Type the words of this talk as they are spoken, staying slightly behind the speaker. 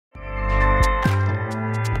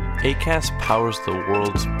Acast powers the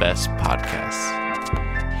world's best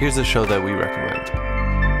podcasts. Here's a show that we recommend.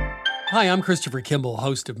 Hi, I'm Christopher Kimball,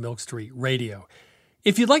 host of Milk Street Radio.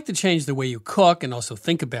 If you'd like to change the way you cook and also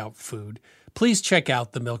think about food, please check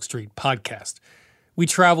out the Milk Street podcast. We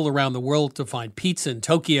travel around the world to find pizza in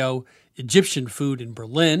Tokyo, Egyptian food in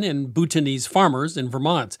Berlin, and Bhutanese farmers in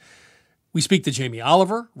Vermont. We speak to Jamie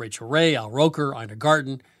Oliver, Rachel Ray, Al Roker, Ina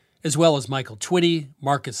Garten, as well as Michael Twitty,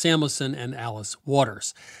 Marcus Samuelson, and Alice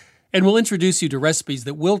Waters. And we'll introduce you to recipes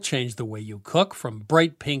that will change the way you cook, from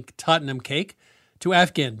bright pink Tottenham cake to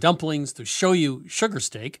Afghan dumplings to shoyu sugar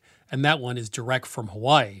steak, and that one is direct from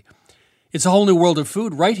Hawaii. It's a whole new world of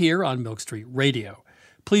food right here on Milk Street Radio.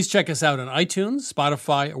 Please check us out on iTunes,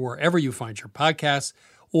 Spotify, or wherever you find your podcasts,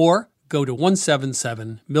 or go to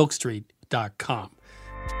 177milkstreet.com.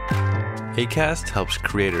 Acast helps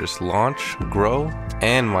creators launch, grow,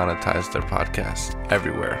 and monetize their podcasts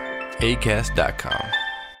everywhere. Acast.com.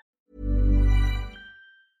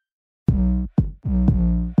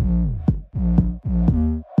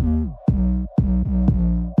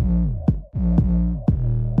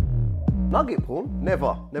 Nugget porn?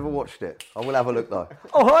 Never watched it. I will have a look though.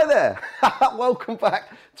 Oh, hi there. Welcome back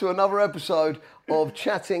to another episode of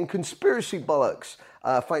Chatting Conspiracy Bollocks.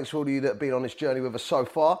 Thanks for all of you that have been on this journey with us so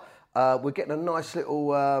far. We're getting a nice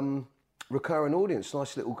little recurring audience,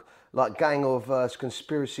 nice little gang of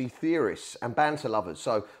conspiracy theorists and banter lovers.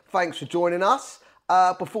 So thanks for joining us.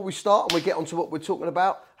 Before we start and we get on to what we're talking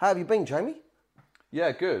about, how have you been, Jamie?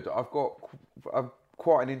 Yeah, good. I've got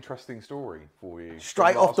quite an interesting story for you.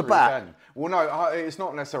 Straight off the bat? Well, no, it's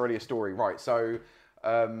not necessarily a story. Right, so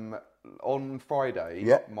on Friday,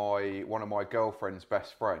 one of my girlfriend's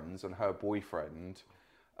best friends and her boyfriend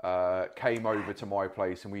came over to my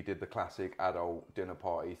place, and we did the classic adult dinner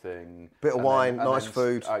party thing. Bit of wine, nice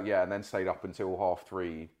food. Yeah, and then stayed up until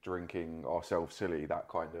 3:30 drinking ourselves silly, that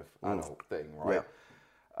kind of adult thing, right? Yeah.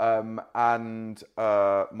 And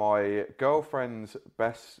my girlfriend's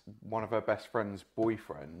one of her best friend's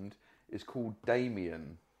boyfriend is called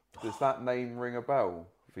Damien. Does that name ring a bell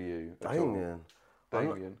for you? Damien.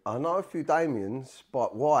 Damien. I know a few Damiens,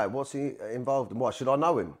 but why? What's he involved in? Why? Should I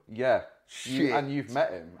know him? Yeah. Shit. And you've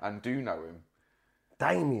met him and do know him.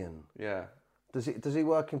 Damien. Yeah. Does he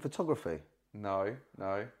work in photography? No. Is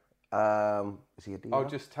he a dealer? I'll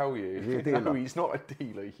just tell you. Is he a dealer? No, he's not a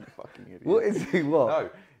dealer, you fucking idiot. What is he? What? No,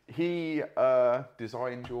 he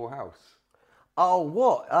designed your house. Oh,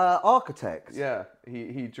 what? Architect? Yeah,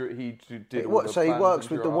 he did. What? So he works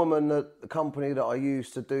with the woman. woman, the company that I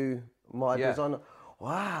used to do my design.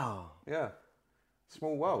 Wow. Yeah.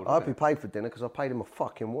 Small world. I hope he paid for dinner because I paid him a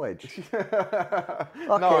fucking wedge.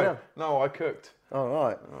 No, I cooked. All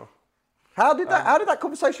right. Oh. How did that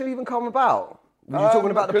conversation even come about? Were you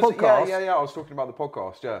talking about the podcast? Yeah. I was talking about the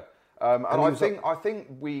podcast. Yeah. And I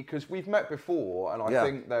think because we've met before, and I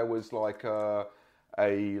think there was like a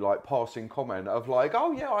passing comment of like,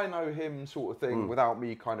 oh yeah, I know him, sort of thing, without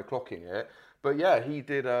me kind of clocking it. But yeah, he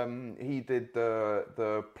did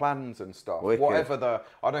the plans and stuff. Wicked.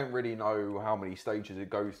 I don't really know how many stages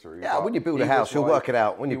it goes through. Yeah, when you build a house, you'll work it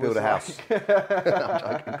out when you build a house. I'm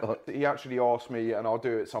joking, God. He actually asked me, and I'll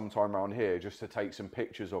do it sometime around here, just to take some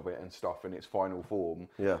pictures of it and stuff in its final form.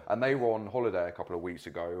 Yeah. And they were on holiday a couple of weeks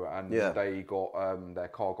ago, and they got their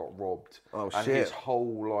car got robbed. Oh and shit! His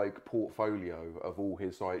whole portfolio of all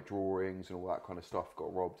his drawings and all that kind of stuff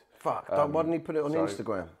got robbed. Fuck! Why didn't he put it on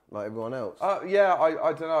Instagram like everyone else? Yeah,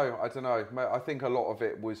 I don't know. I think a lot of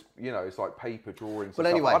it was, it's like paper drawings. But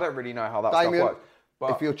and anyway, stuff. I don't really know how that Damien, stuff works.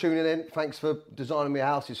 But if you're tuning in, thanks for designing me a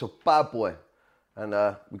house. It's a bad boy, and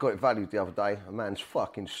we got it valued the other day. A man's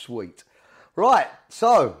fucking sweet. Right,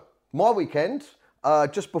 so my weekend.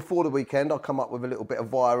 Just before the weekend, I come up with a little bit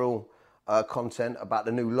of viral content about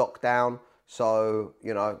the new lockdown. So,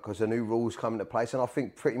 because the new rules come into place, and I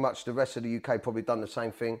think pretty much the rest of the UK probably done the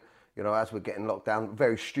same thing. As we're getting locked down,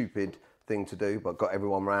 very stupid thing to do, but got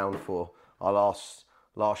everyone round for our last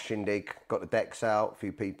shindig. Got the decks out, a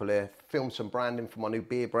few people here. Filmed some branding for my new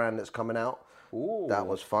beer brand that's coming out. Ooh. That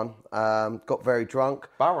was fun. Got very drunk.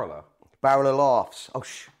 Barreler of laughs. Oh,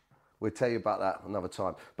 we'll tell you about that another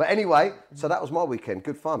time. But anyway, so that was my weekend.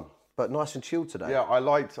 Good fun, but nice and chilled today. Yeah, I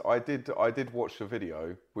did watch the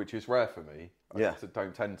video, which is rare for me. Yeah. I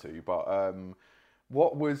don't tend to, but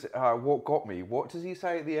what got me? What does he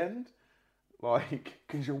say at the end? Like,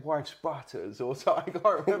 because your wife's butters or something. I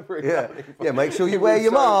can't remember exactly. Yeah, make sure you wear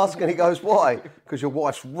your mask. And he goes, why? Because your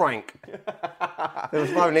wife's rank. There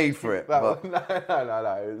was no need for it. No,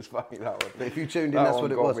 it was funny, that one. But if you tuned in, that's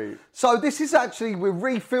what it was. Me. So this is actually, we're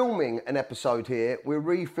refilming an episode here. We're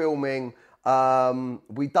refilming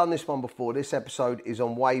We've done this one before. This episode is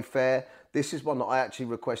on Wayfair. This is one that I actually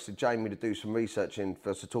requested Jamie to do some research in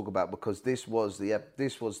for us to talk about, because this was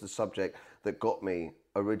the subject that got me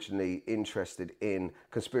originally interested in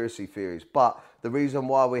conspiracy theories. But the reason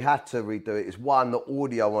why we had to redo it is, one, the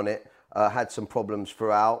audio on it had some problems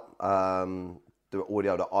throughout. The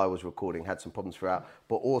audio that I was recording had some problems throughout,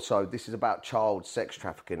 but also this is about child sex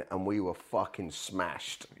trafficking, and we were fucking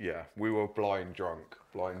smashed. Yeah, we were blind drunk.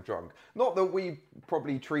 Not that we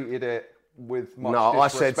probably treated it with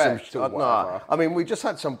much disrespect or whatever. No, I mean, we just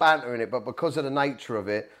had some banter in it, but because of the nature of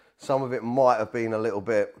it, some of it might have been a little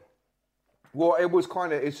bit... Well,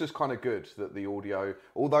 it's just kind of good that the audio,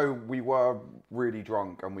 although we were really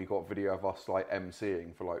drunk and we got video of us like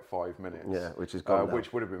emceeing for like 5 minutes. Yeah, which is gone now.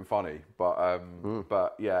 Which would have been funny,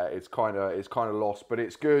 but yeah, it's kind of lost. But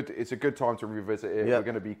it's good. It's a good time to revisit it. Yep. We're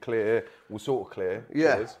going to be clear. We're sort of clear.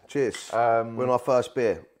 Yeah. Cheers. We're on our first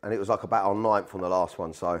beer, and it was like about our 9th on the last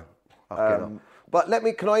one. So,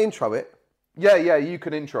 but can I intro it? Yeah, you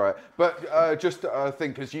can intro it. But just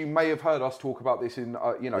think, because you may have heard us talk about this in,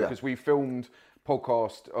 because we filmed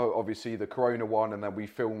podcast, obviously the Corona one, and then we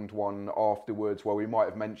filmed one afterwards where we might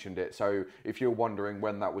have mentioned it. So if you're wondering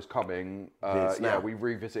when that was coming, we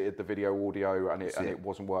revisited the video audio and it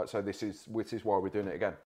wasn't work. So this is why we're doing it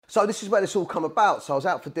again. So this is where this all come about. So I was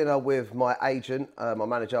out for dinner with my agent, my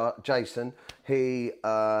manager, Jason. He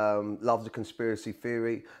loves the conspiracy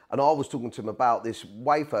theory. And I was talking to him about this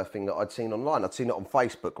Wayfair thing that I'd seen online. I'd seen it on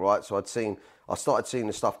Facebook, right? So I started seeing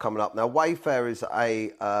the stuff coming up. Now, Wayfair is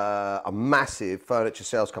a massive furniture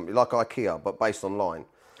sales company, like IKEA, but based online.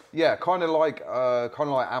 Yeah, kind of like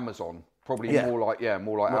Amazon. Probably more like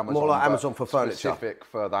Amazon. More like Amazon for furniture. Specific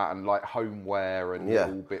for that, and like homeware and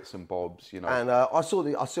little bits and bobs, And I saw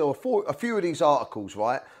a few of these articles,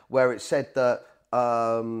 right, where it said that,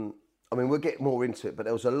 we'll get more into it, but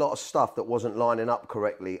there was a lot of stuff that wasn't lining up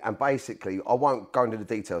correctly. And basically, I won't go into the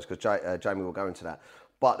details because Jamie will go into that.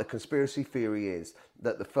 But the conspiracy theory is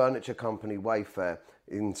that the furniture company Wayfair,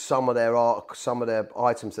 in some of their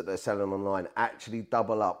items that they're selling online, actually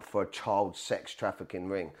double up for a child sex trafficking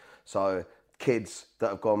ring. So kids that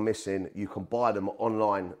have gone missing, you can buy them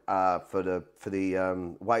online through the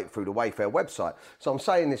Wayfair website. So I'm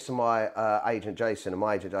saying this to my agent Jason, and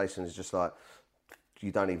my agent Jason is just like,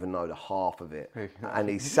 you don't even know the half of it. And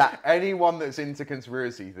he sat... Anyone that's into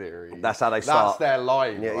conspiracy theory... That's how they start. That's their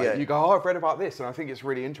line. Yeah, right? yeah. You go, I've read about this and I think it's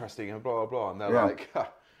really interesting and blah, blah, blah. And they're like,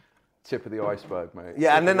 tip of the iceberg, mate.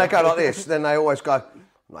 Yeah, and then they go like this. Then they always go,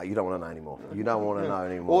 no, you don't want to know anymore. You don't want to know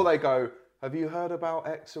anymore. Or they go, have you heard about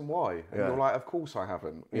X and Y? And you're like, of course I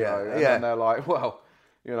haven't. You know? And then they're like, well,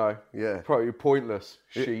 probably pointless,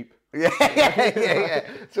 sheep. Yeah.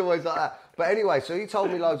 It's always like that. But anyway, so he told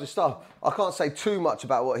me loads of stuff. I can't say too much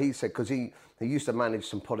about what he said because he used to manage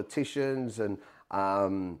some politicians, and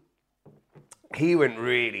he went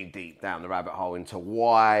really deep down the rabbit hole into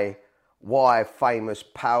why famous,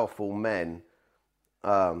 powerful men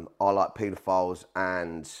are like paedophiles,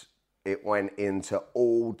 and it went into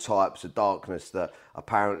all types of darkness that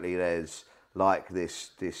apparently there's like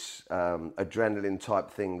this adrenaline type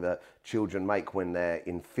thing that children make when they're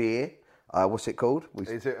in fear. What's it called?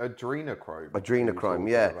 Is it adrenochrome? Adrenochrome,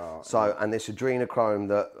 yeah. So, and this adrenochrome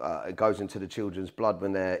that it goes into the children's blood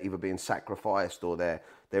when they're either being sacrificed or they're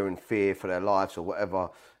in fear for their lives or whatever.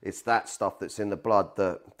 It's that stuff that's in the blood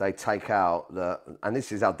that they take out. And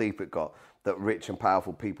this is how deep it got, that rich and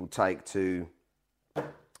powerful people take to,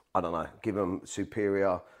 I don't know, give them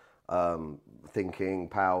superior thinking,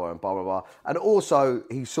 power, and blah, blah, blah. And also,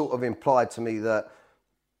 he sort of implied to me that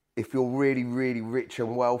if you're really, really rich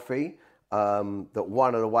and wealthy, that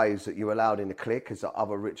one of the ways that you're allowed in the clique is that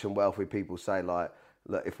other rich and wealthy people say, like,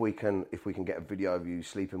 look, if we can get a video of you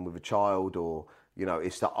sleeping with a child, or,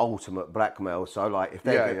 it's the ultimate blackmail. So, like, if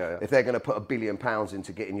they're going to put £1 billion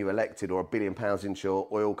into getting you elected, or £1 billion into your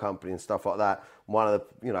oil company and stuff like that, one of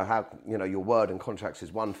the, your word and contracts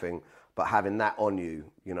is one thing, but having that on you,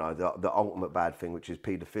 the ultimate bad thing, which is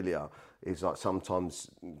paedophilia, is like sometimes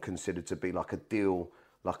considered to be like a deal,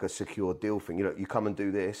 like a secure deal thing. You come and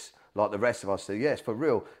do this, like the rest of us do. Yes, for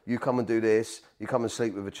real. You come and do this. You come and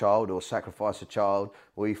sleep with a child or sacrifice a child,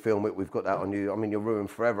 or you film it. We've got that on you. I mean, you're ruined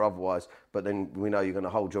forever otherwise. But then we know you're going to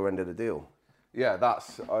hold your end of the deal. Yeah,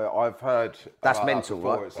 I've heard. That's mental,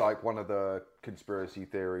 right? It's like one of the conspiracy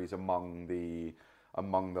theories among the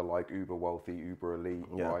like uber wealthy, uber elite,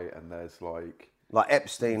 right? And there's like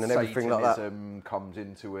Epstein and everything like that. Satanism comes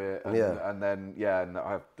into it, and then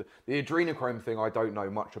I have the adrenochrome thing. I don't know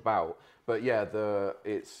much about, but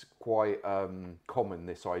it's quite common,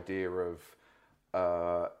 this idea of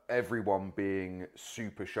everyone being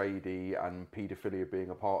super shady and paedophilia being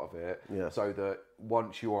a part of it, so that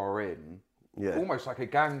once you are in, almost like a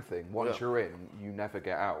gang thing, once you're in, you never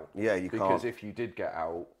get out. Yeah, you can't. Because if you did get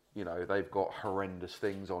out, you know, they've got horrendous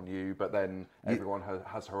things on you, but then everyone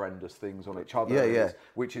has horrendous things on each other.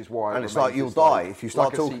 Which is why... And it's like you'll die if you start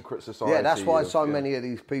like talking... a secret society. Yeah, that's why so many of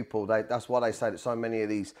these people, that's why they say that so many of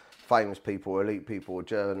these famous people, elite people, or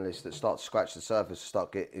journalists that start to scratch the surface,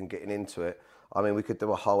 start getting into it. I mean, we could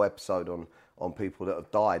do a whole episode on people that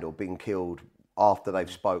have died or been killed after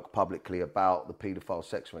they've spoke publicly about the paedophile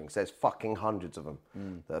sex rings. There's fucking hundreds of them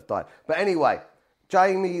that have died. But anyway,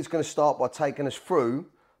 Jamie is going to start by taking us through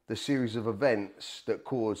the series of events that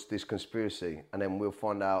caused this conspiracy, and then we'll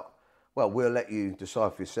find out. Well, we'll let you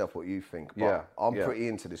decide for yourself what you think. But I'm pretty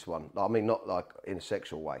into this one. I mean, not like in a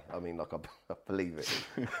sexual way. I mean, like I believe it.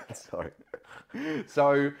 Sorry.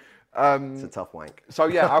 So it's a tough wank. So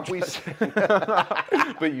yeah, have we?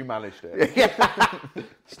 But you managed it.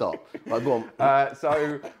 Stop. Right, go on.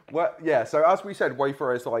 So as we said,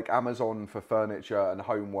 Wayfair is like Amazon for furniture and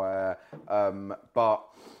homeware. But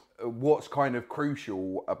what's kind of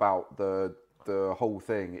crucial about the whole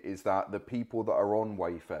thing is that the people that are on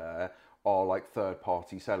Wayfair are like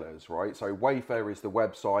third-party sellers, right? So Wayfair is the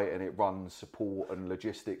website and it runs support and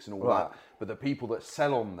logistics and all that. But the people that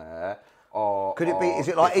sell on there are... Could it be, is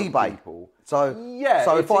it like eBay? People. So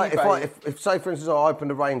if say for instance I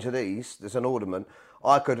opened a range of these, there's an ornament,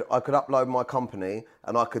 I could upload my company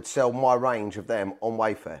and I could sell my range of them on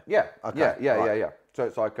Wayfair. Yeah. Okay. Yeah. So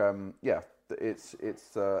it's like it's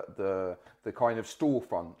the kind of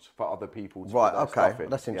storefront for other people to put their stuff in.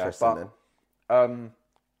 That's interesting then.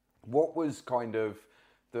 What was kind of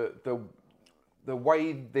the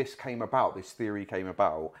way this came about, this theory came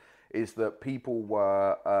about, is that people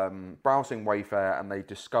were browsing Wayfair and they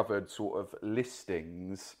discovered sort of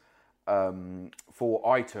listings for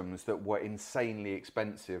items that were insanely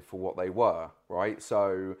expensive for what they were, right?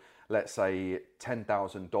 So let's say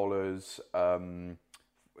 $10,000,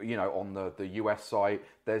 you know, on the US site.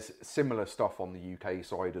 There's similar stuff on the UK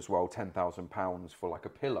side as well, £10,000 for like a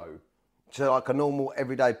pillow. So like a normal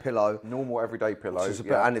everyday pillow. Normal everyday pillow.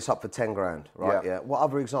 And it's up for 10 grand, right? Yeah. What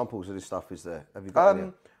other examples of this stuff is there? Have you got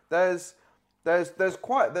any? There's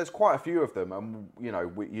quite a few of them, and you know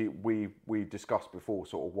we discussed before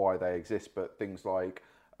sort of why they exist, but things like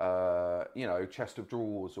you know, chest of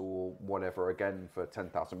drawers or whatever, again for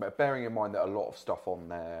 10,000. But bearing in mind that a lot of stuff on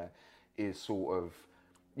there is sort of,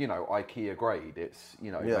 you know, IKEA grade. It's,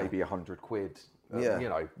 you know, maybe £100, you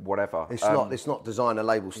know, whatever. It's not designer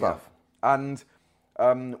label stuff. Yeah. And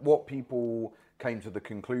what people came to the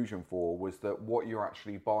conclusion for was that what you're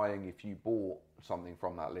actually buying if you bought something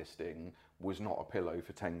from that listing was not a pillow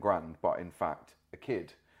for 10 grand, but in fact a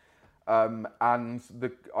kid.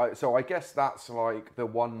 So I guess that's like the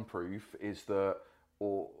one proof is that,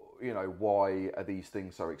 or you know, why are these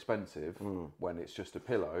things so expensive when it's just a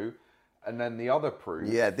pillow? And then the other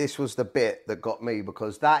proof... Yeah, this was the bit that got me,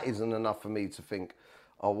 because that isn't enough for me to think,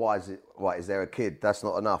 oh, why is there a kid? That's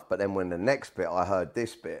not enough. But then when the next bit, I heard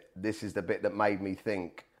this bit, this is the bit that made me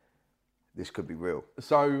think this could be real.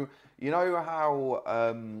 So, you know how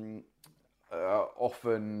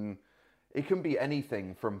often it can be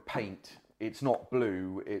anything from paint. It's not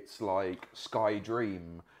blue, it's like Sky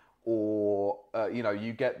Dream. Or, you know,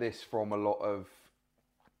 you get this from a lot of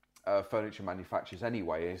furniture manufacturers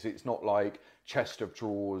anyway, is it's not like chest of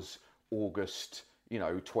drawers August, you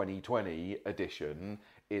know, 2020 edition.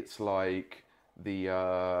 It's like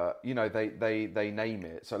the you know, they name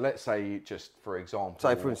it. So let's say, just for example,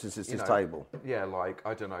 say for instance it's this table. Yeah, like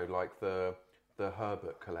I don't know, like the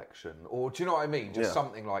Herbert collection, or do you know what I mean? Just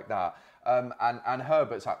something like that. And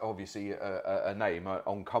Herbert's obviously a name, an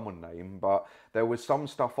uncommon name, but there was some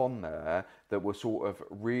stuff on there that were sort of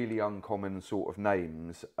really uncommon sort of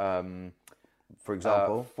names. For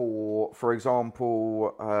example? For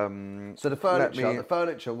example... so the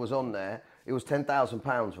furniture was on there. It was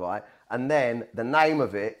 £10,000, right? And then the name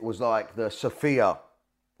of it was like the Sophia.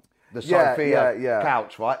 The Sophia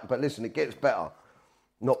couch, right? But listen, it gets better.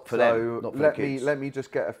 Not for them, not for the kids. Let me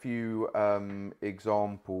just get a few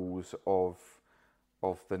examples of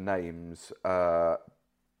the names,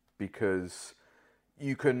 because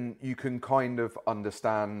you can kind of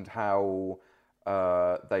understand how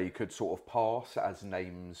they could sort of pass as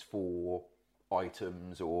names for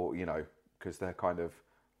items, or, you know, because they're kind of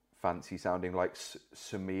fancy sounding, like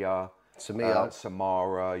Samara,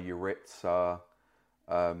 Yuritsa,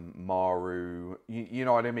 Maru, you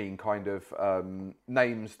know what I mean? Kind of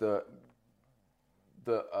names that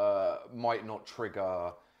might not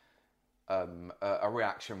trigger a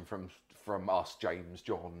reaction from us, James,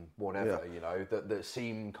 John, whatever, you know, that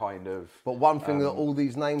seem kind of. But one thing that all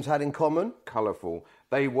these names had in common, colourful.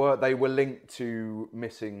 They were linked to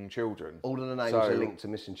missing children. all of the names are linked to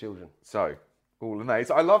missing children. So. All the names.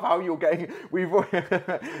 I love how you're getting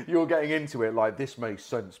into it. Like, this makes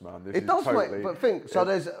sense, man. This It is does totally, make, but think. So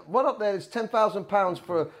there's one up there. There's £10,000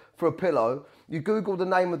 for a pillow. You Google the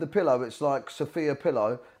name of the pillow. It's like Sophia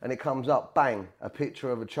pillow, and it comes up. Bang, a picture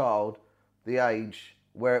of a child, the age,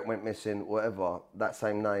 where it went missing, whatever. That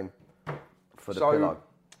same name for the pillow.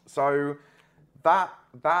 So that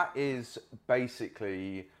is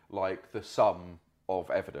basically like the sum of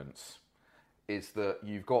evidence. Is that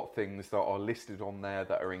you've got things that are listed on there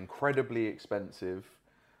that are incredibly expensive,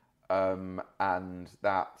 and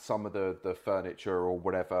that some of the furniture or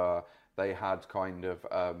whatever, they had kind of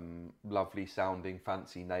lovely sounding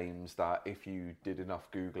fancy names that if you did enough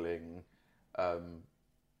Googling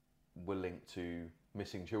were linked to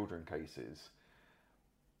missing children cases.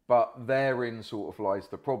 But therein sort of lies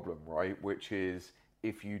the problem, right? Which is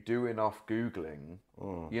if you do enough Googling,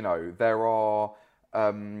 you know, there are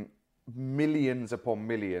millions upon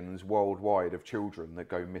millions worldwide of children that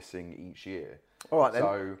go missing each year. All right, then.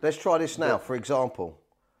 So, let's try this now. For example.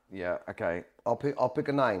 Yeah. Okay. I'll pick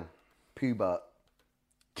a name. Pubert.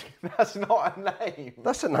 That's not a name.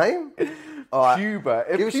 That's a name. All right.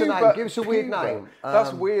 Pubert. Give us a name. Give us a weird name.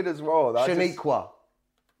 That's weird as well. Shaniqua.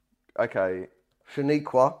 Okay.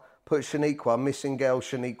 Shaniqua. Put Shaniqua. Missing girl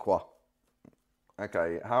Shaniqua.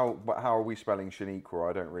 Okay. How are we spelling Shaniqua?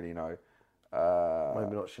 I don't really know.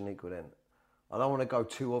 Maybe not Shaniqua then. I don't want to go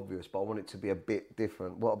too obvious, but I want it to be a bit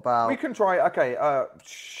different. What about... We can try... Okay,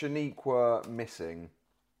 Shaniqua missing.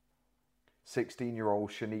 16-year-old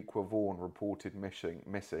Shaniqua Vaughan reported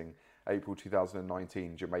missing. April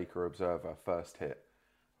 2019, Jamaica Observer, first hit.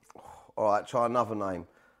 All right, try another name.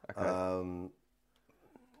 Okay.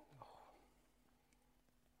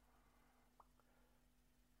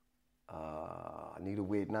 I need a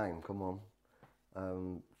weird name, come on.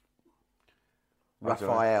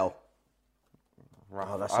 Raphael.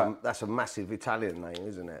 That's a massive Italian name,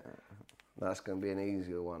 isn't it? That's going to be an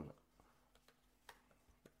easier one.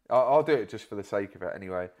 I'll do it just for the sake of it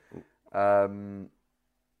anyway. Well,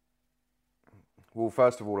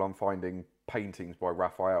 first of all, I'm finding paintings by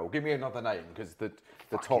Raphael. Give me another name, because the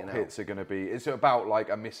top hits are going to be... It's about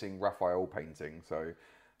like a missing Raphael painting, so...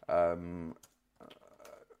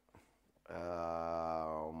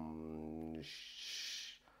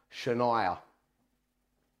 Shania.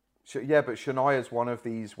 Yeah, but Shania's one of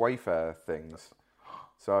these Wayfair things.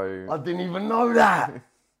 So I didn't even know that.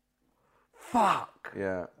 Fuck.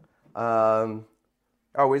 Yeah. Oh,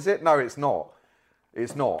 is it? No, it's not.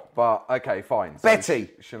 It's not. But okay, fine. So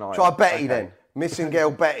Betty. Shania. Try Betty then. Missing girl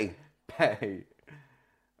Betty. Betty.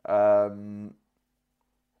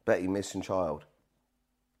 Betty missing child.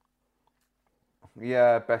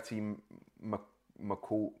 Yeah, Betty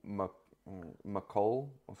McCall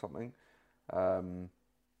or something.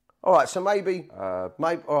 All right, so maybe, all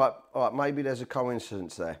right, maybe there's a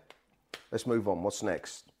coincidence there. Let's move on. What's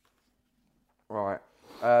next? Right.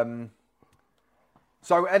 So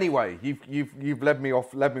anyway, you've led me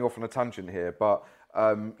off on a tangent here, but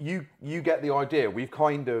you get the idea. We've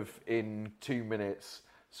kind of in 2 minutes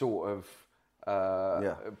sort of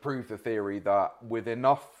proved the theory that with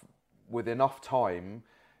enough time,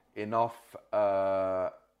 enough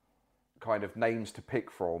kind of names to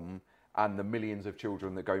pick from, and the millions of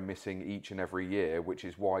children that go missing each and every year, which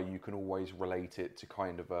is why you can always relate it to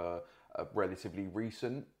kind of a relatively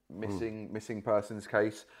recent missing person's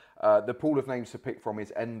case. The pool of names to pick from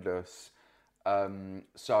is endless.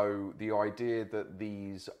 So the idea that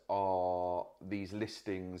these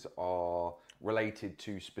listings are related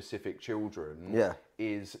to specific children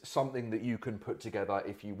is something that you can put together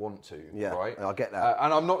if you want to, right? I get that.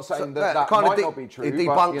 And I'm not saying that might not be true. It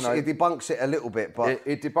debunks it a little bit, but...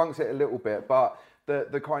 It debunks it a little bit, but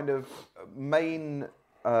the kind of main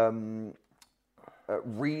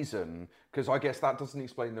reason, because I guess that doesn't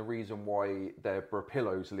explain the reason why there were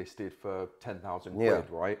pillows listed for 10,000 quid,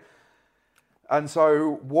 right? And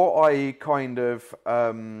so what I kind of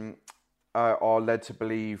are led to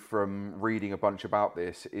believe from reading a bunch about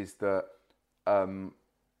this is that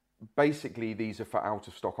basically these are for out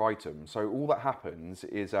of stock items. So all that happens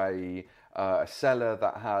is a seller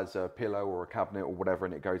that has a pillow or a cabinet or whatever,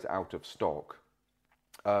 and it goes out of stock.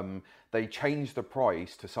 They change the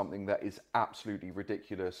price to something that is absolutely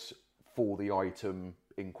ridiculous for the item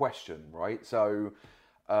in question, right? So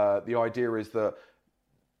the idea is that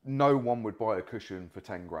no one would buy a cushion for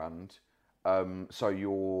 10 grand. So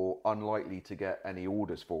you're unlikely to get any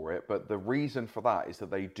orders for it. But the reason for that is that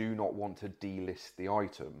they do not want to delist the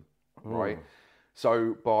item, right?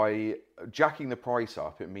 So by jacking the price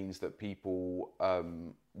up, it means that people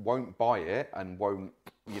won't buy it and won't,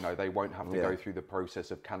 they won't have to go through the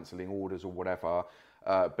process of cancelling orders or whatever.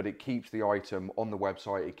 But it keeps the item on the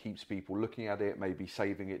website. It keeps people looking at it, maybe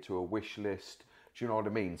saving it to a wish list. Do you know what I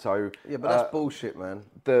mean? So yeah, but that's bullshit, man.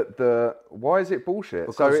 Why is it bullshit?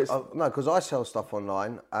 Because because I sell stuff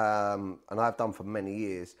online, and I've done for many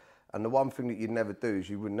years. And the one thing that you'd never do is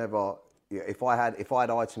you would never. If I had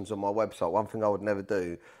items on my website, one thing I would never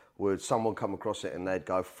do would someone come across it and they'd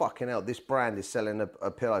go, fucking hell, this brand is selling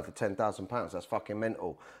a pillow for £10,000. That's fucking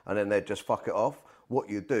mental. And then they'd just fuck it off. What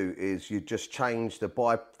you do is you just change the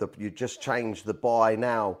buy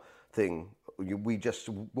now thing.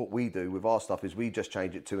 What we do with our stuff is we just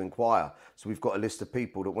change it to inquire. So we've got a list of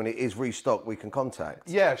people that when it is restocked, we can contact.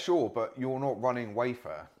 Yeah, sure, but you're not running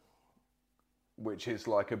Wayfair, which is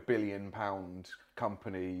like £1 billion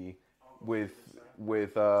company with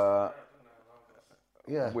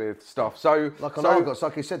stuff. So like on Argos,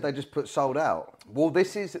 like you said, they just put sold out. Well,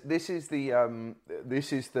 this is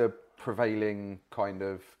the prevailing kind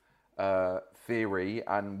of theory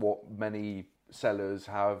and what many sellers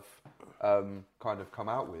have kind of come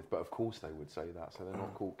out with. But of course they would say that, so they're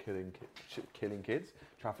not caught killing kids,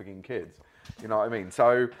 trafficking kids. You know what I mean?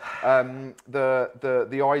 So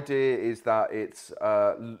the idea is that it's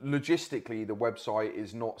logistically the website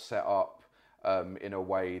is not set up in a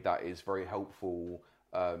way that is very helpful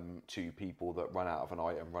to people that run out of an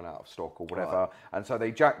item, run out of stock or whatever. Right. And so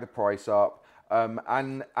they jack the price up.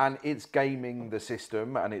 And it's gaming the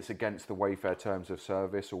system, and it's against the Wayfair terms of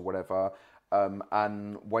service or whatever.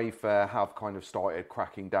 And Wayfair have kind of started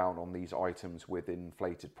cracking down on these items with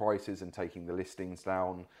inflated prices and taking the listings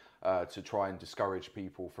down to try and discourage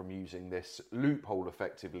people from using this loophole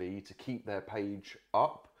effectively to keep their page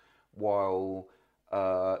up while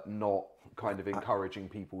not kind of encouraging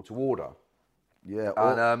people to order. Yeah,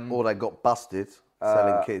 or they got busted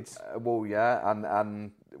selling kids. Well, yeah,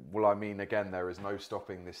 and well, I mean, again, there is no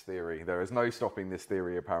stopping this theory. There is no stopping this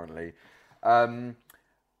theory, apparently. And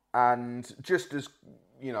just as,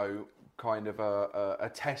 kind of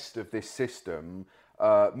a test of this system,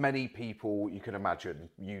 many people, you can imagine,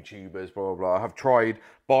 YouTubers, blah, blah, blah, have tried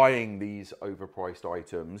buying these overpriced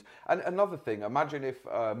items. And another thing, imagine if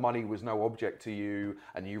money was no object to you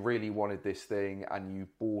and you really wanted this thing and you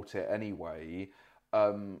bought it anyway.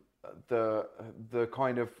 The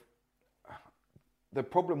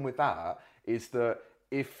problem with that is that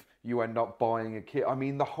if you end up buying a kit, I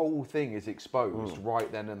mean, the whole thing is exposed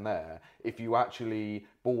right then and there. If you actually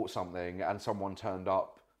bought something and someone turned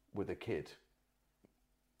up with a kid,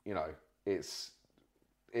 it's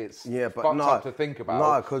fucked up to think about.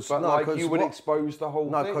 No, because you would expose the whole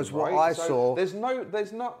thing. No, because right? what I saw, there's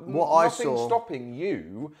nothing stopping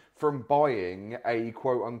you from buying a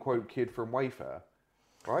quote unquote kid from Wayfair.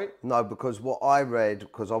 Right? No, because what I read,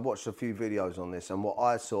 because I watched a few videos on this, and what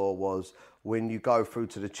I saw was when you go through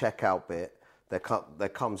to the checkout bit, there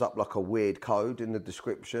comes up like a weird code in the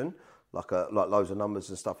description, like loads of numbers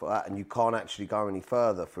and stuff like that, and you can't actually go any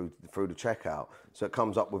further through the checkout. So it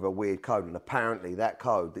comes up with a weird code, and apparently that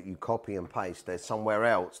code that you copy and paste, there's somewhere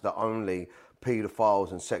else that only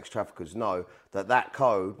paedophiles and sex traffickers know that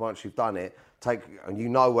code, once you've done it, and you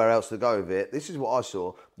know where else to go with it. This is what I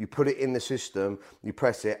saw. You put it in the system, you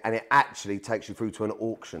press it, and it actually takes you through to an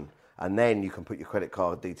auction. And then you can put your credit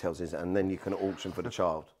card details in, and then you can auction for the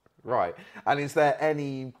child. Right. And is there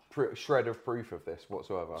any shred of proof of this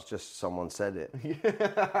whatsoever? It's just someone said it.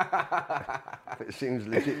 It seems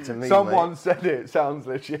legit to me, Someone said it. Sounds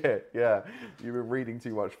legit. Yeah. You've been reading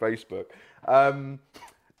too much Facebook.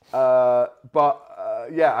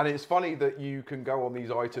 Yeah, and it's funny that you can go on these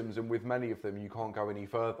items, and with many of them you can't go any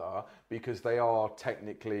further because they are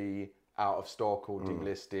technically out of stock or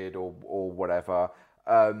delisted or whatever.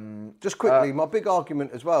 Just quickly, my big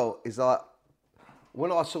argument as well is that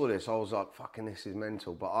when I saw this, I was like, fucking, this is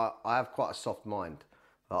mental. But I have quite a soft mind.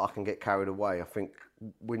 I can get carried away. I think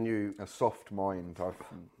when you... A soft mind,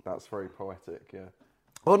 that's very poetic, yeah.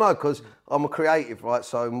 Well, no, because I'm a creative, right?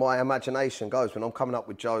 So my imagination goes. When I'm coming up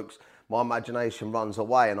with jokes, my imagination runs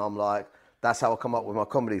away, and I'm like, that's how I come up with my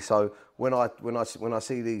comedy. So when I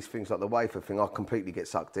see these things like the Wayfair thing, I completely get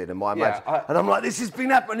sucked in, and and I'm like, this has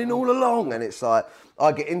been happening all along, and it's like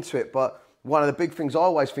I get into it. But one of the big things I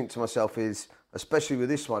always think to myself is, especially with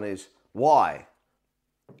this one, is why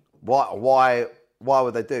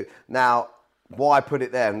would they do? Now, why put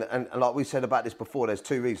it there? And like we said about this before, there's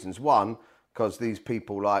two reasons. One, because these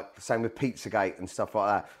people, like, same with Pizzagate and stuff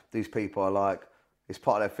like that, these people are like, it's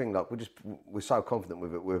part of their thing. Like we're so confident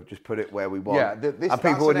with it, we'll just put it where we want. Yeah, and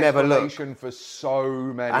people would never look. For so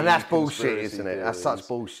many, and that's bullshit, isn't it? That's such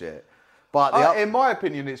bullshit. But in my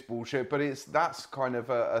opinion, it's bullshit. But that's kind of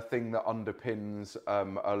a thing that underpins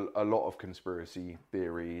a lot of conspiracy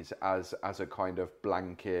theories as a kind of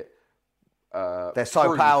blanket. They're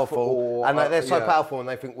so powerful, and they're so powerful, and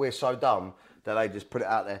they think we're so dumb that they just put it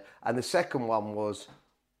out there. And the second one was,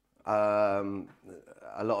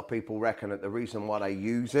 a lot of people reckon that the reason why they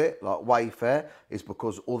use it, like Wayfair, is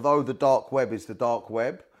because although the dark web is the dark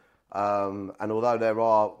web, and although there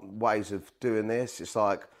are ways of doing this, it's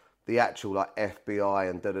like the actual like FBI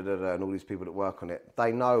and and all these people that work on it,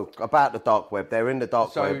 they know about the dark web. They're in the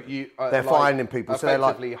dark web. They're finding people. So they're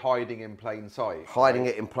like hiding in plain sight. Hiding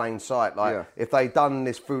it in plain sight. Like if they'd done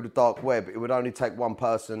this through the dark web, it would only take one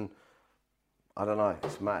person. I don't know.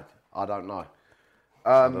 It's mad. I don't know.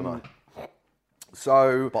 I don't know.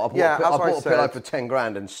 So, but I bought a pillow for 10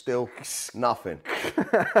 grand and still nothing.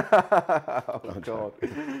 Oh God.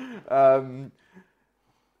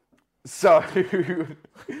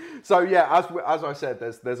 So yeah, as I said,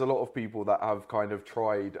 there's a lot of people that have kind of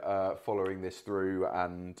tried following this through,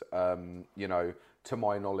 and to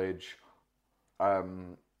my knowledge,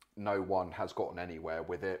 no one has gotten anywhere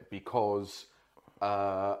with it because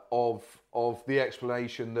of the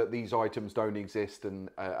explanation that these items don't exist and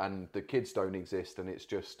the kids don't exist, and it's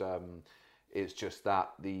just that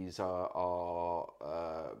these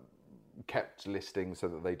are kept listings so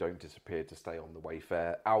that they don't disappear to stay on the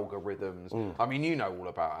Wayfair algorithms. I mean, you know all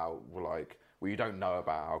about you don't know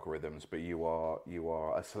about algorithms, but you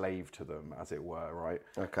are a slave to them, as it were, right?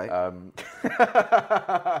 Okay.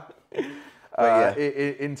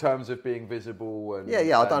 In terms of being visible and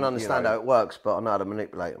I don't understand how it works, but I know how to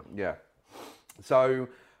manipulate them. Yeah. So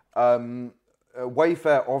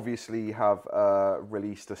Wayfair obviously have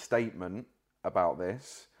released a statement about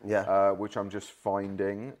this, which I'm just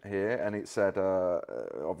finding here, and it said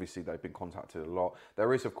obviously they've been contacted a lot.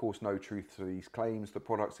 There is of course no truth to these claims. The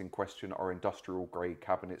products in question are industrial grade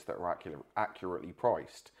cabinets that are accurately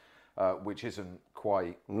priced, which isn't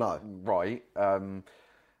quite right.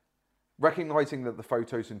 Recognising that the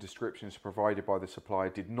photos and descriptions provided by the supplier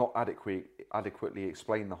did not adequately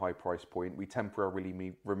explain the high price point, we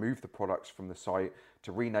temporarily removed the products from the site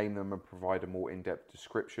to rename them and provide a more in-depth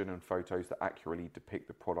description and photos that accurately depict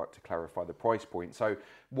the product to clarify the price point. So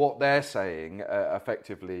what they're saying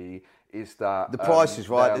effectively is that the price is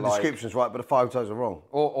right, the description's right, but the photos are wrong.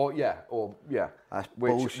 Or that's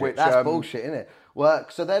bullshit. That's bullshit, isn't it? Well,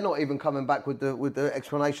 so they're not even coming back with the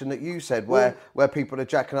explanation that you said, where people are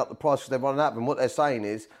jacking up the price because they're running out of them. What they're saying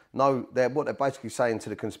is, what they're basically saying to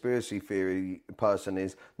the conspiracy theory person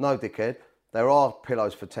is, no, dickhead, there are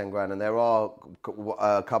pillows for 10 grand and there are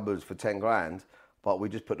cupboards for 10 grand, but we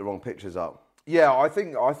just put the wrong pictures up. Yeah, I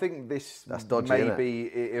think this That's dodgy,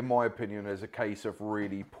 maybe, in my opinion, is a case of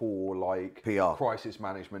really poor PR, crisis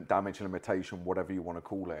management, damage limitation, whatever you want to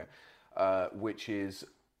call it, which is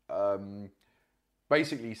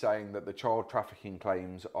basically saying that the child trafficking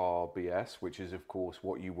claims are BS, which is of course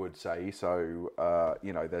what you would say. So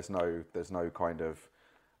there's no kind of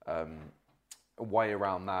way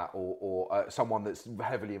around that, or someone that's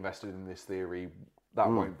heavily invested in this theory, that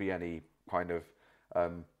won't be any kind of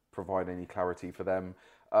provide any clarity for them.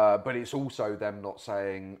 But it's also them not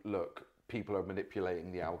saying, look, people are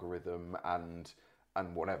manipulating the algorithm and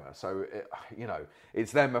whatever. So,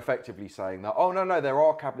 it's them effectively saying that, oh, no, there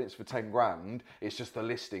are cabinets for 10 grand, it's just the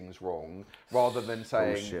listing's wrong, rather than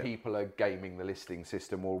saying people are gaming the listing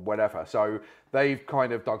system or whatever. So they've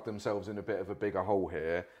kind of dug themselves in a bit of a bigger hole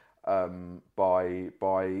here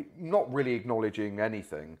by not really acknowledging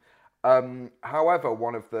anything. However,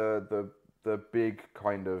 one of the big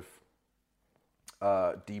kind of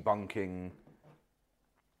debunking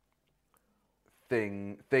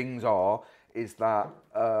things is that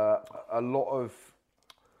a lot of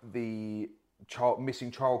the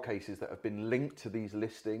missing child cases that have been linked to these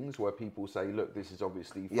listings, where people say, look, this is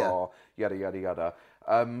obviously far, yada, yada, yada,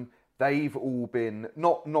 they've all been,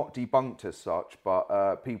 not debunked as such,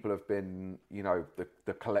 but people have been,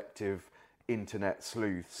 the collective internet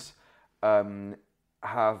sleuths,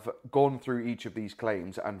 have gone through each of these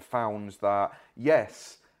claims and found that,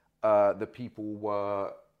 yes, the people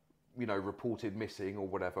were, reported missing or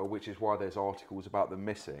whatever, which is why there's articles about them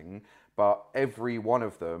missing, but every one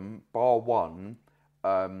of them, bar one,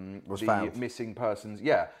 was found. Missing persons,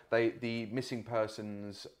 the missing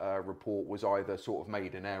persons report was either sort of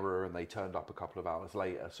made in error and they turned up a couple of hours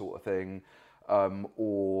later, sort of thing,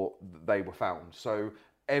 or they were found. So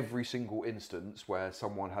every single instance where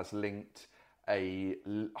someone has linked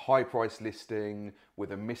high price listing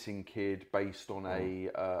with a missing kid based on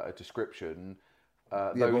a description,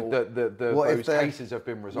 those cases have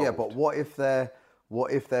been resolved. Yeah, but what if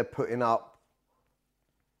they're putting up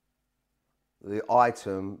the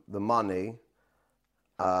item, the money,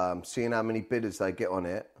 seeing how many bidders they get on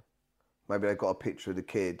it? Maybe they've got a picture of the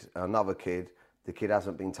kid, another kid. The kid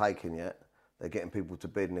hasn't been taken yet. They're getting people to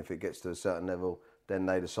bid, and if it gets to a certain level, then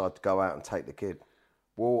they decide to go out and take the kid.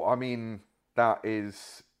 Well, I mean, that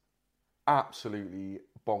is absolutely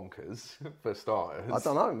bonkers for starters. I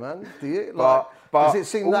don't know, man. Do you? But does it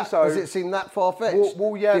seem that far-fetched?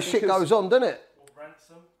 Well, yeah. This shit goes on, doesn't it? Or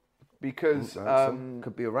ransom. Because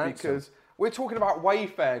could be a ransom. Because we're talking about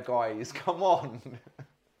Wayfair, guys. Come on.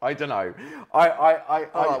 I don't know.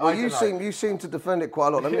 You seem to defend it quite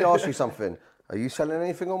a lot. Let me ask you something. Are you selling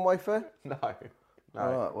anything on Wayfair? No. All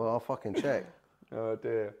right. Well, I'll fucking check. Oh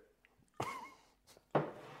dear.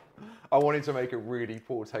 I wanted to make a really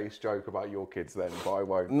poor taste joke about your kids then, but I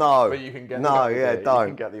won't. No. But you can get the idea. Don't. You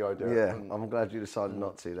can get the idea. Yeah, I'm glad you decided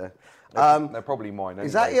not to there. They're probably mine anyway.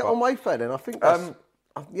 Is that it on Wayfair then? I think that's...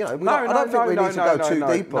 I don't think we need to go too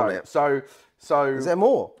deep on it. So is there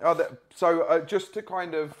more? Just to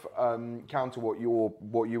kind of counter what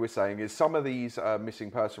you were saying is some of these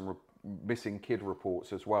missing kid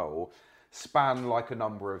reports as well span like a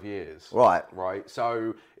number of years. Right.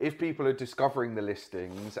 So if people are discovering the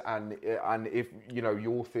listings and if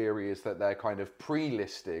your theory is that they're kind of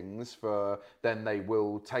pre-listings then they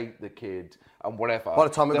will take the kid and whatever. By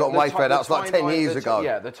the time we got Wayfair, that was like 10 years ago.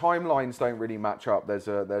 Yeah, the timelines don't really match up. There's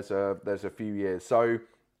a few years. So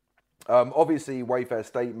obviously Wayfair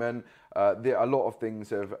statement, a lot of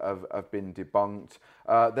things have been debunked.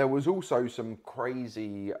 There was also some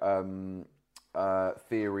crazy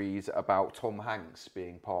theories about Tom Hanks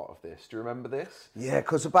being part of this. Do you remember this? Yeah,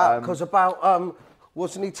 because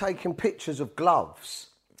wasn't he taking pictures of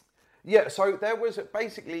gloves? Yeah, so there was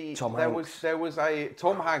basically Tom Hanks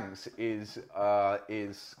is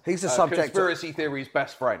he's the subject conspiracy theory's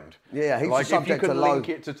best friend. Yeah, he's the subject if you could link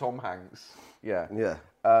it to Tom Hanks. Yeah.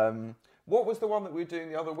 What was the one that we were doing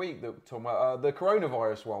the other week that the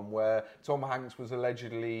coronavirus one where Tom Hanks was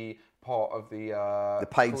allegedly part of the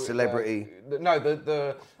paid celebrity. Him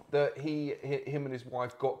and his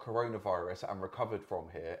wife got coronavirus and recovered from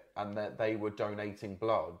it, and that they were donating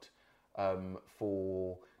blood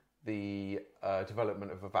for the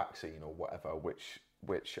development of a vaccine or whatever,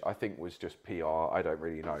 which I think was just PR. I don't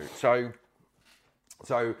really know. So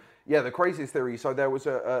yeah, the craziest theory. So there was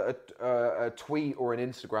a tweet or an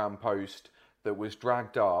Instagram post that was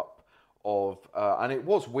dragged up of, and it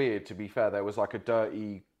was weird, to be fair. There was like a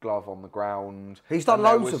dirty glove on the ground. He's done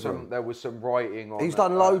loads of them. There was some writing on. He's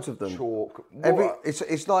done loads of them. Chalk.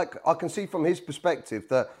 It's like I can see from his perspective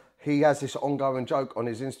that he has this ongoing joke on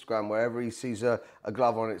his Instagram wherever he sees a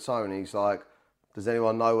glove on its own. He's like, "Does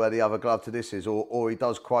anyone know where the other glove to this is?" Or he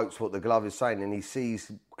does quotes what the glove is saying, and he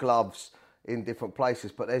sees gloves in different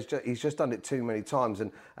places, but he's just done it too many times,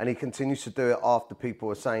 and he continues to do it after people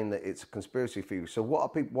are saying that it's a conspiracy theory. So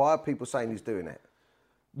why are people saying he's doing it?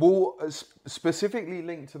 Well, specifically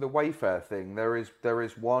linked to the Wayfair thing, there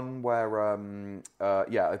is one where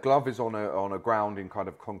a glove is on a ground in kind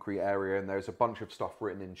of concrete area, and there's a bunch of stuff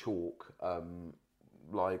written in chalk,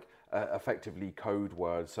 effectively code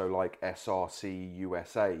words. So like SRC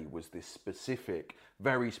USA was this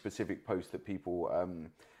very specific post that people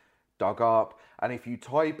dug up, and if you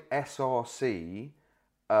type SRC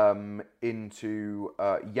into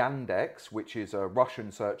Yandex, which is a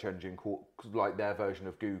Russian search engine called like their version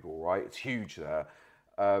of Google, right? It's huge there,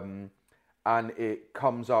 and it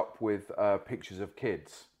comes up with pictures of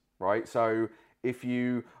kids, right? So if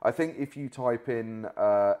you type in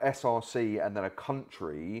SRC and then a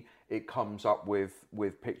country, it comes up with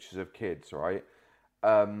pictures of kids, right?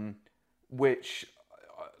 Which,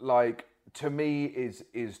 like, to me is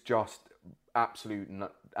just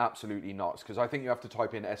absolutely nuts, because I think you have to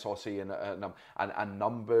type in SRC and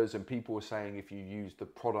numbers, and people were saying if you use the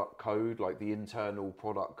product code, like the internal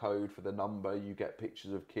product code for the number, you get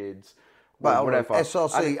pictures of kids. Well, whatever.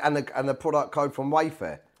 SRC and the product code from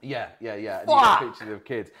Wayfair. Yeah. And you get pictures of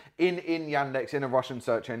kids in Yandex, in a Russian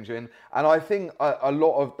search engine. And I think a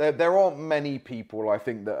lot of there aren't many people, I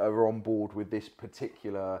think, that are on board with this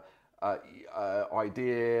particular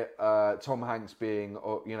idea. Tom Hanks being,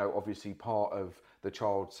 obviously part of the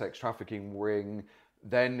child sex trafficking ring,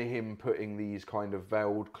 then him putting these kind of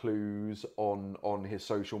veiled clues on his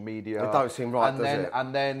social media. It don't seem right, does it?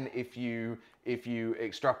 And then if you if you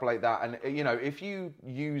extrapolate that, and if you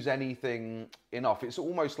use anything enough, it's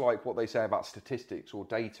almost like what they say about statistics or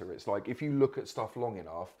data. It's like if you look at stuff long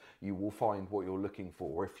enough, you will find what you're looking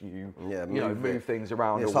for. If you move things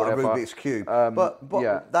around, it's or like whatever. a Rubik's cube.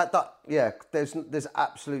 There's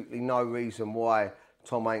absolutely no reason why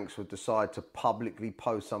Tom Hanks would decide to publicly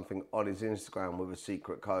post something on his Instagram with a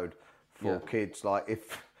secret code for kids. Like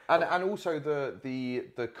if. And also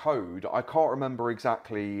the code, I can't remember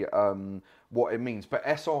exactly what it means, but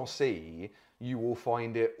SRC, you will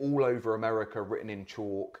find it all over America written in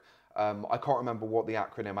chalk. I can't remember what the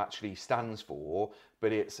acronym actually stands for,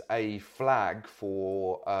 but it's a flag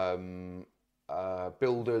for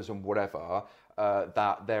builders and whatever,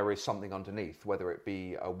 that there is something underneath, whether it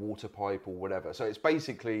be a water pipe or whatever. So it's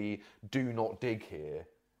basically, do not dig here.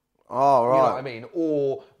 Oh, right. You know what I mean?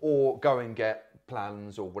 Or go and get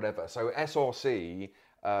plans or whatever. So SRC,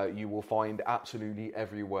 you will find absolutely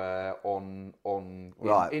everywhere in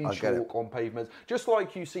chalk, on pavements. Just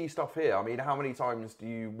like you see stuff here. I mean, how many times do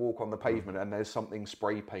you walk on the pavement and there's something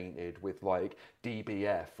spray painted with like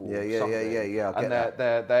DBF or something? Yeah. And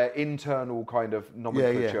their internal kind of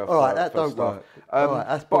nomenclature. All right, that don't stuff. work. All right,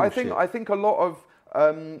 that's bullshit. But I think a lot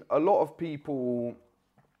of people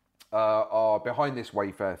are behind this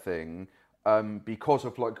Wayfair thing. Because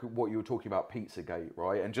of like what you were talking about, Pizzagate,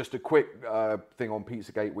 right? And just a quick thing on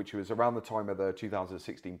Pizzagate, which was around the time of the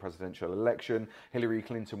 2016 presidential election. Hillary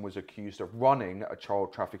Clinton was accused of running a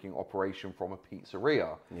child trafficking operation from a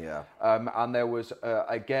pizzeria. Yeah. And there was,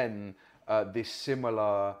 this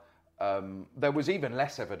similar... there was even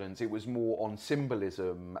less evidence. It was more on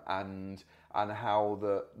symbolism and how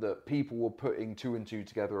the people were putting two and two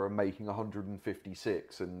together and making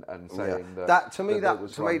 156 and saying that to me that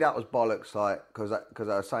was bollocks. Like because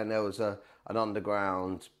I was saying there was an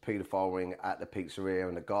underground paedophile ring at the pizzeria,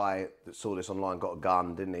 and the guy that saw this online got a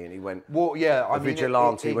gun, didn't he? And he went. Well, yeah, I mean,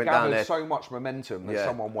 vigilante it went down there. So much momentum that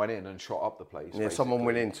someone went in and shot up the place. Yeah, basically. someone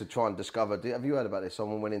went in to try and discover. Have you heard about this?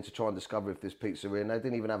 Someone went in to try and discover if this pizzeria, and they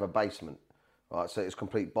didn't even have a basement. Right, so it's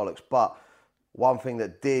complete bollocks. But one thing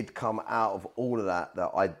that did come out of all of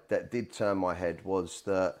that did turn my head was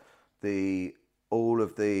that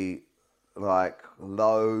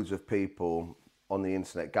loads of people on the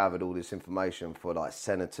internet gathered all this information for like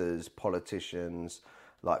senators, politicians,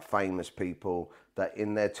 like famous people, that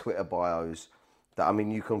in their Twitter bios, that I mean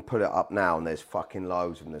you can put it up now and there's fucking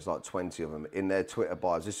loads of them, there's like 20 of them in their Twitter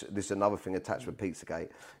bios. This is another thing attached with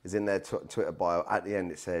Pizzagate, is in their Twitter bio at the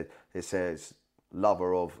end it says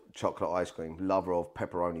lover of chocolate ice cream, lover of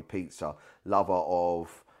pepperoni pizza, lover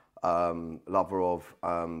of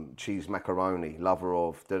cheese macaroni, lover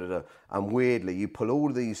of da da da. And weirdly, you pull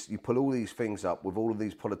all these things up with all of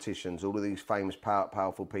these politicians, all of these famous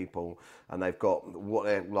powerful people, and they've got what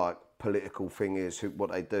their like political thing is,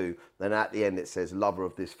 what they do. Then at the end it says lover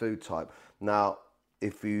of this food type. Now,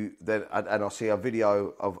 if you then and I see a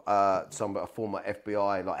video of a former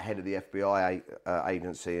FBI, like head of the FBI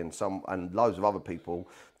agency, and loads of other people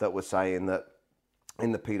that were saying that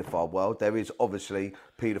in the paedophile world there is obviously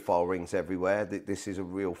paedophile rings everywhere. This is a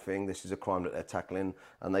real thing. This is a crime that they're tackling,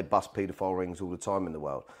 and they bust paedophile rings all the time in the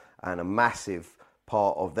world. And a massive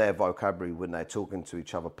part of their vocabulary when they're talking to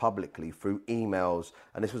each other publicly through emails,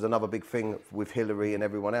 and this was another big thing with Hillary and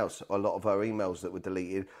everyone else, a lot of her emails that were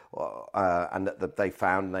deleted and that they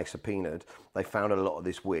found and they subpoenaed, they found a lot of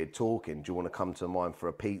this weird talking. Do you want to come to mine for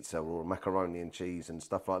a pizza or a macaroni and cheese and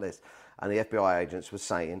stuff like this? And the FBI agents were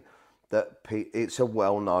saying that it's a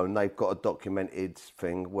well-known, they've got a documented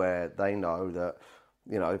thing where they know that,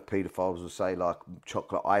 you know, paedophiles will say like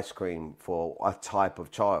chocolate ice cream for a type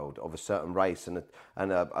of child of a certain race, and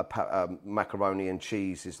a macaroni and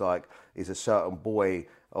cheese is a certain boy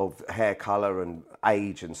of hair colour and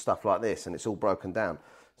age and stuff like this, and it's all broken down.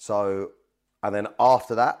 So, and then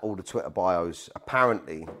after that, all the Twitter bios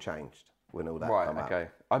apparently changed when all that came out. Okay.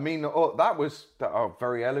 I mean, that was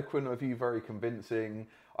very eloquent of you, very convincing.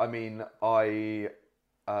 I mean, I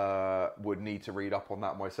would need to read up on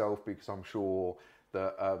that myself, because I'm sure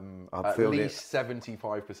that at least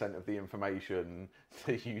 75% of the information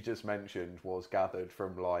that you just mentioned was gathered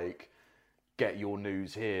from like Get Your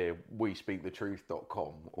News Here,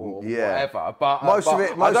 WeSpeakTheTruth.com or whatever. But I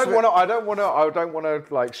don't want to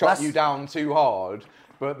like shut you down too hard.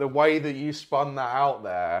 But the way that you spun that out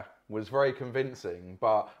there was very convincing,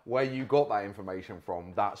 but where you got that information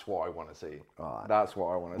from, that's what I want to see. Right. That's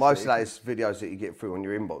what I want to see. Most of those videos that you get through on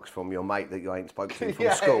your inbox from your mate that you ain't spoken to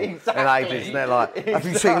from school in ages, and they're like, have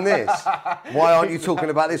you seen this? Why aren't you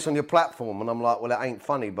talking about this on your platform? And I'm like, well, it ain't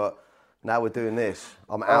funny, but now we're doing this.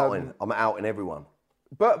 I'm outing everyone.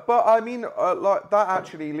 But I mean, like that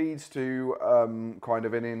actually leads to kind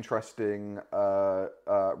of an interesting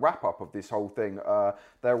wrap up of this whole thing.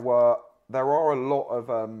 There are a lot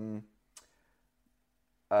of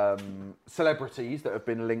celebrities that have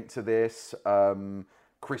been linked to this.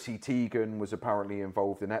 Chrissy Teigen was apparently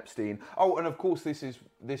involved in Epstein. Oh, and of course, this is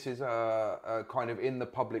kind of in the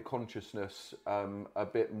public consciousness a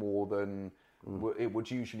bit more than it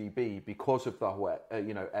would usually be because of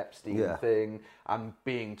the Epstein thing and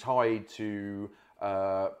being tied to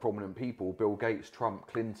prominent people, Bill Gates, Trump,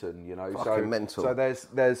 Clinton, Fucking mental. So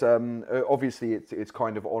there's obviously it's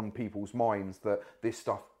kind of on people's minds that this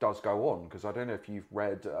stuff does go on, because I don't know if you've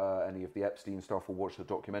read any of the Epstein stuff or watched the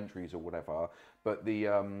documentaries or whatever, but the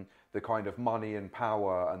kind of money and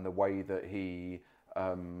power and the way that he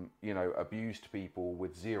abused people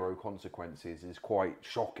with zero consequences is quite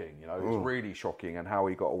shocking. It's really shocking, and how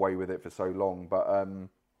he got away with it for so long.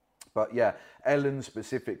 But yeah, Ellen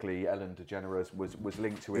specifically, Ellen DeGeneres was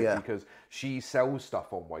linked to it because she sells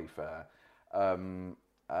stuff on Wayfair,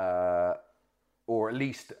 or at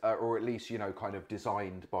least kind of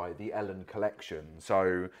designed by the Ellen collection.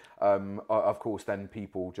 So of course, then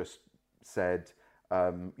people just said,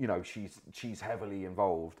 she's heavily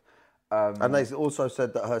involved. And they also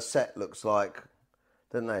said that her set looks like,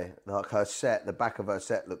 didn't they? Like the back of her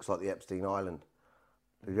set looks like the Epstein Island.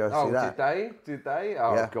 Did you ever see that? Did they?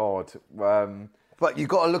 Oh, yeah. God. But you've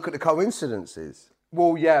got to look at the coincidences.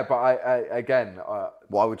 Well, yeah, but I again...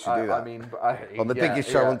 why would you do that? I mean... on the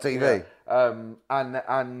biggest show on TV. Yeah.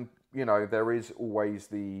 And there is always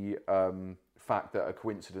the fact that a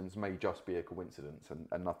coincidence may just be a coincidence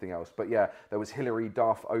and nothing else. But yeah, there was Hillary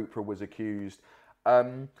Duff, Oprah was accused.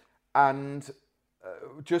 And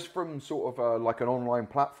just from sort of like an online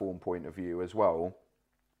platform point of view as well,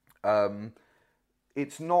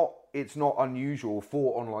 it's not unusual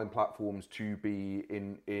for online platforms to be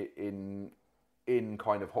in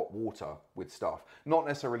kind of hot water with stuff. Not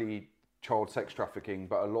necessarily child sex trafficking,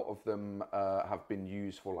 but a lot of them have been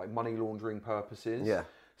used for like money laundering purposes. Yeah.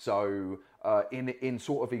 So in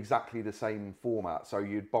sort of exactly the same format. So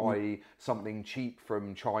you'd buy something cheap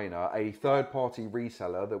from China, a third-party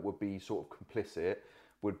reseller that would be sort of complicit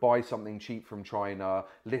would buy something cheap from China,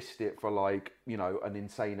 list it for like, an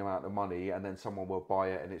insane amount of money, and then someone will buy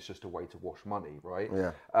it and it's just a way to wash money, right?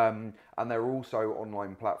 Yeah. And there are also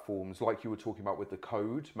online platforms, like you were talking about with the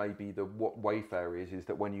code, maybe what Wayfair is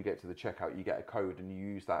that when you get to the checkout, you get a code and you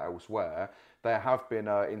use that elsewhere. There have been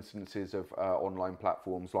instances of online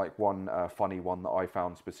platforms, like one funny one that I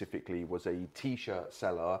found specifically was a t-shirt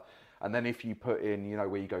seller. And then if you put in,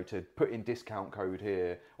 where you go to put in discount code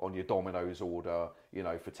here on your Domino's order,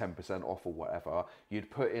 for 10% off or whatever, you'd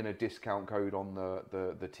put in a discount code on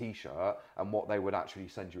the t-shirt, and what they would actually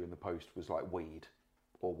send you in the post was like weed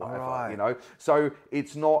or whatever, right. So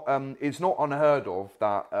it's not unheard of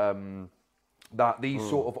that that these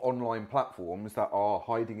sort of online platforms that are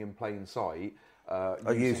hiding in plain sight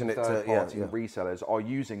are using it third-party resellers are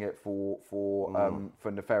using it for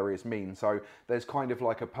nefarious means. So there's kind of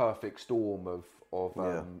like a perfect storm of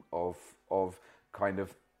kind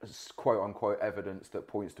of quote unquote evidence that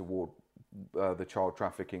points toward the child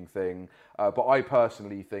trafficking thing. But I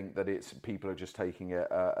personally think that people are just taking it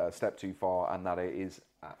a step too far, and that it is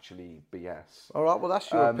actually BS. All right, well that's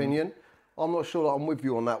your opinion. I'm not sure that I'm with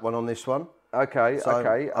you on that one on this one. Okay.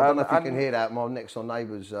 I don't know if you can hear that. My next door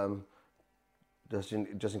neighbour's. Just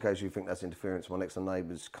in case you think that's interference, my next door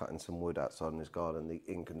neighbour's cutting some wood outside in his garden, the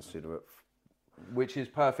inconsiderate. Which is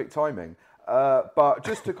perfect timing. But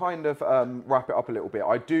just to kind of wrap it up a little bit,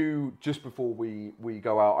 I do, just before we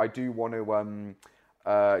go out, I do want to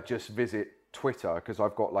just visit Twitter, because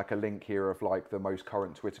I've got like a link here of like the most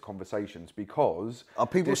current Twitter conversations, because... Are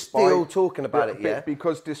people still talking about it, yeah?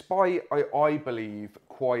 Because despite, I believe,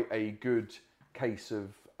 quite a good case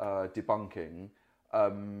of debunking...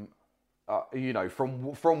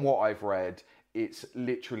 from what I've read, it's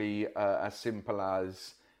literally as simple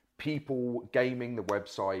as people gaming the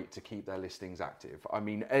website to keep their listings active. I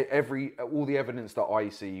mean, all the evidence that I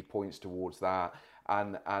see points towards that,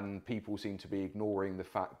 and people seem to be ignoring the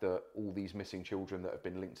fact that all these missing children that have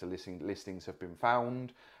been linked to listings have been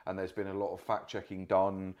found, and there's been a lot of fact checking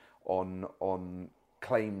done on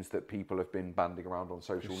claims that people have been banding around on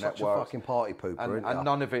social networks. Such a fucking party pooper, and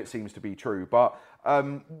none of it seems to be true. But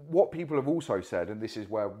what people have also said, and this is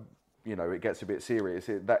where it gets a bit serious,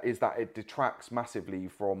 is that it detracts massively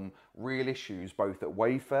from real issues, both at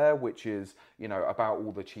Wayfair, which is about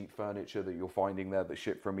all the cheap furniture that you're finding there that's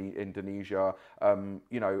shipped from Indonesia.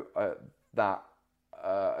 That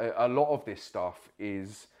a lot of this stuff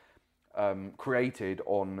is created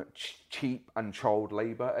on cheap and child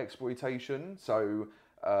labour exploitation. So,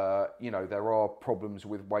 there are problems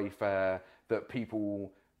with Wayfair that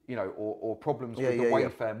people, or problems with the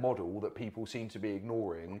Wayfair model that people seem to be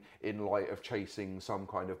ignoring in light of chasing some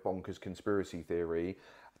kind of bonkers conspiracy theory.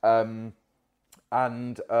 And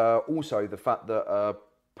also the fact that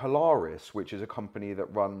Polaris, which is a company that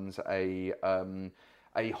runs a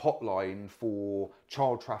hotline for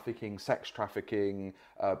child trafficking, sex trafficking,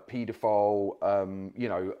 paedophile,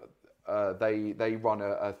 they run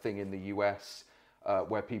a thing in the US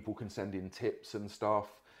where people can send in tips and stuff.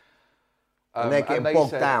 And they're getting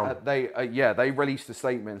bogged down. They released a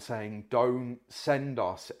statement saying, don't send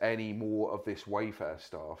us any more of this Wayfair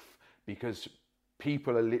stuff, because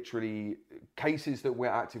people are literally, cases that we're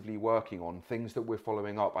actively working on, things that we're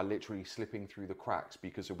following up are literally slipping through the cracks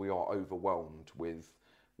because we are overwhelmed with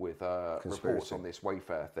reports on this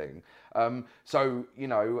Wayfair thing. So,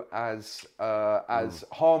 as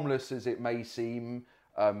harmless as it may seem,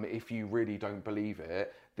 if you really don't believe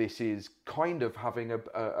it, this is kind of having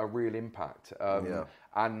a real impact.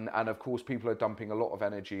 And of course, people are dumping a lot of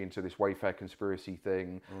energy into this Wayfair conspiracy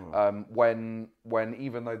thing. When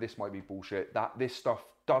even though this might be bullshit, that this stuff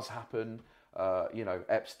does happen.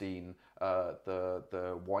 Epstein,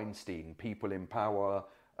 the Weinstein, people in power,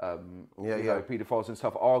 paedophiles and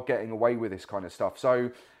stuff are getting away with this kind of stuff. So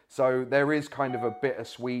there is kind of a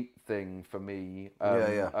bittersweet thing for me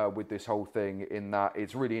with this whole thing, in that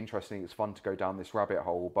it's really interesting. It's fun to go down this rabbit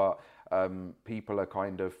hole, but people are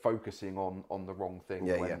kind of focusing on the wrong thing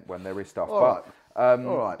when there is stuff. All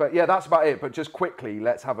right. But yeah, that's about it. But just quickly,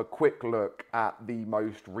 let's have a quick look at the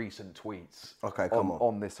most recent tweets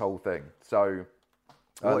on this whole thing. So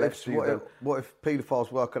what if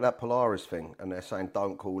paedophiles work at that Polaris thing and they're saying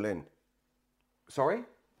don't call in? Sorry?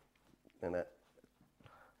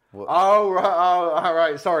 What? Oh, right. Oh, all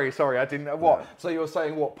right. Sorry. I didn't know what. No. So you're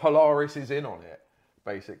saying what Polaris is in on it,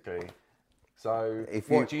 basically. So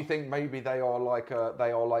do you think maybe they are like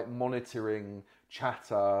monitoring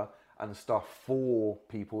chatter and stuff for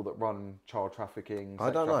people that run child trafficking?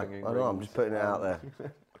 I don't know. I'm just putting it out there.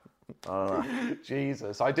 I don't know.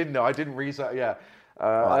 Jesus, I didn't know. I didn't research. Yeah.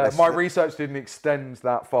 My research didn't extend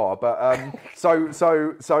that far, but so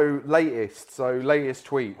latest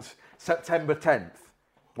tweet, September 10th.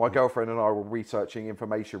 My girlfriend and I were researching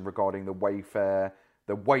information regarding the Wayfair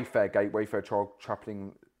child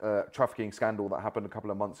trafficking scandal that happened a couple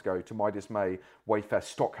of months ago. To my dismay, Wayfair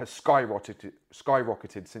stock has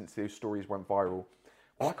skyrocketed since those stories went viral.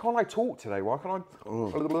 Why can't I talk today? Why can't I?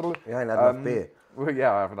 You ain't had enough beer. Well,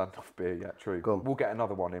 yeah, I haven't had enough beer yet. True. Go on. We'll get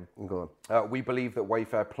another one in. Go on. We believe that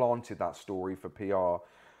Wayfair planted that story for PR.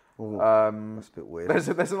 That's a bit weird.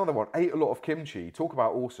 There's another one. Ate a lot of kimchi. Talk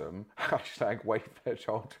about awesome. Hashtag Wayfair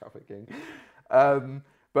child trafficking.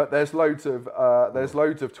 But there's loads of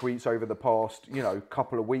tweets over the past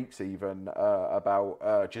couple of weeks even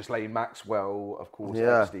about Ghislaine Maxwell, of course,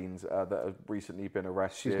 Epstein's that have recently been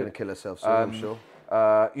arrested. She's going to kill herself soon, I'm sure.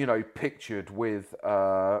 Pictured with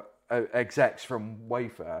execs from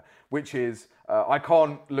Wayfair, which is I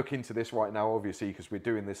can't look into this right now, obviously, because we're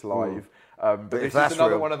doing this live. But this is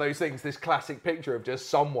another one of those things, this classic picture of just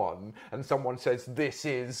someone, and someone says, this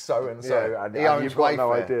is so-and-so, and you've got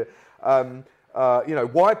no idea.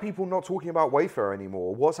 Why are people not talking about Wayfair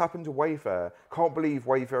anymore? What's happened to Wayfair? Can't believe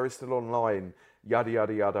Wayfair is still online, yada,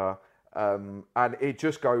 yada, yada. And it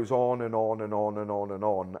just goes on and on and on and on and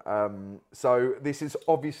on. So this is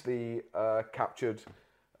obviously captured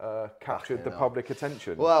the public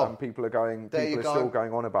attention. Well, and people are still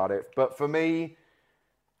going on about it. But for me,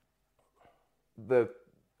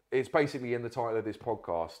 it's basically in the title of this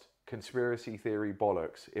podcast, conspiracy theory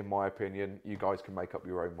bollocks. In my opinion, you guys can make up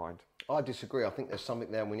your own mind. I disagree. I think there's something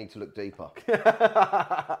there and we need to look deeper.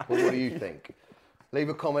 But what do you think? Leave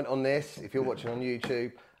a comment on this if you're watching on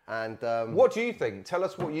YouTube. And what do you think? Tell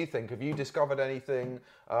us what you think. Have you discovered anything?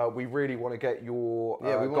 We really want to get your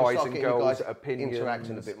guys and girls' opinions.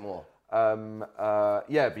 Interacting a bit more.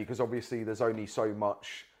 Because obviously there's only so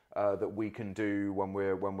much that we can do when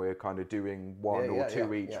we're kind of doing one or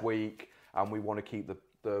two each week, and we want to keep the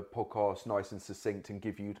podcast nice and succinct and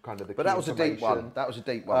give you kind of the. But that was a deep one. That was a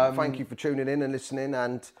deep one. Thank you for tuning in and listening.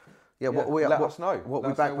 And let us know. What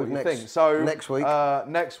we're back with next. So next week.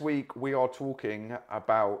 Next week we are talking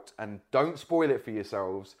about, and don't spoil it for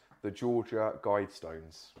yourselves, the Georgia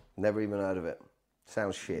Guidestones. Never even heard of it.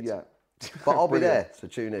 Sounds shit. Yeah. But I'll be there, so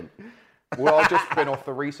tune in. Well, I'll just spin off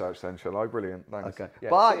the research then, shall I? Brilliant. Thanks. Okay.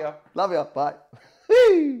 Yeah. Bye. Love you. Bye.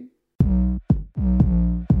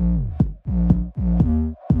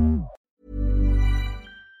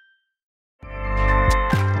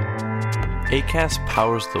 Acast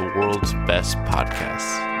powers the world's best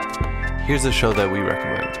podcasts. Here's a show that we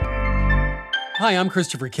recommend. Hi, I'm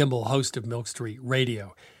Christopher Kimball, host of Milk Street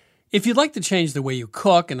Radio. If you'd like to change the way you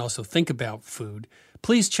cook and also think about food,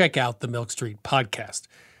 please check out the Milk Street podcast.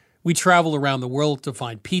 We travel around the world to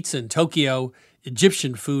find pizza in Tokyo,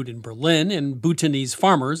 Egyptian food in Berlin, and Bhutanese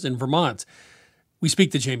farmers in Vermont. We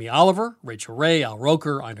speak to Jamie Oliver, Rachel Ray, Al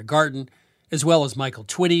Roker, Ina Garten, as well as Michael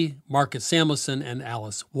Twitty, Marcus Samuelson, and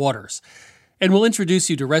Alice Waters. And we'll introduce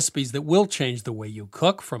you to recipes that will change the way you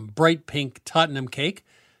cook, from bright pink Tottenham cake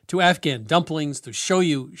to Afghan dumplings to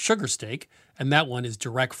shoyu sugar steak, and that one is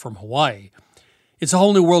direct from Hawaii. It's a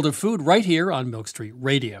whole new world of food right here on Milk Street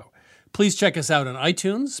Radio. Please check us out on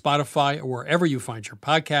iTunes, Spotify, or wherever you find your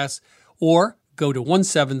podcasts, or go to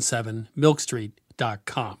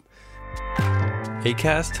 177milkstreet.com.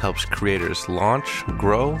 Acast helps creators launch,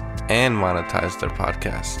 grow, and monetize their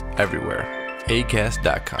podcasts everywhere.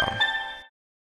 Acast.com.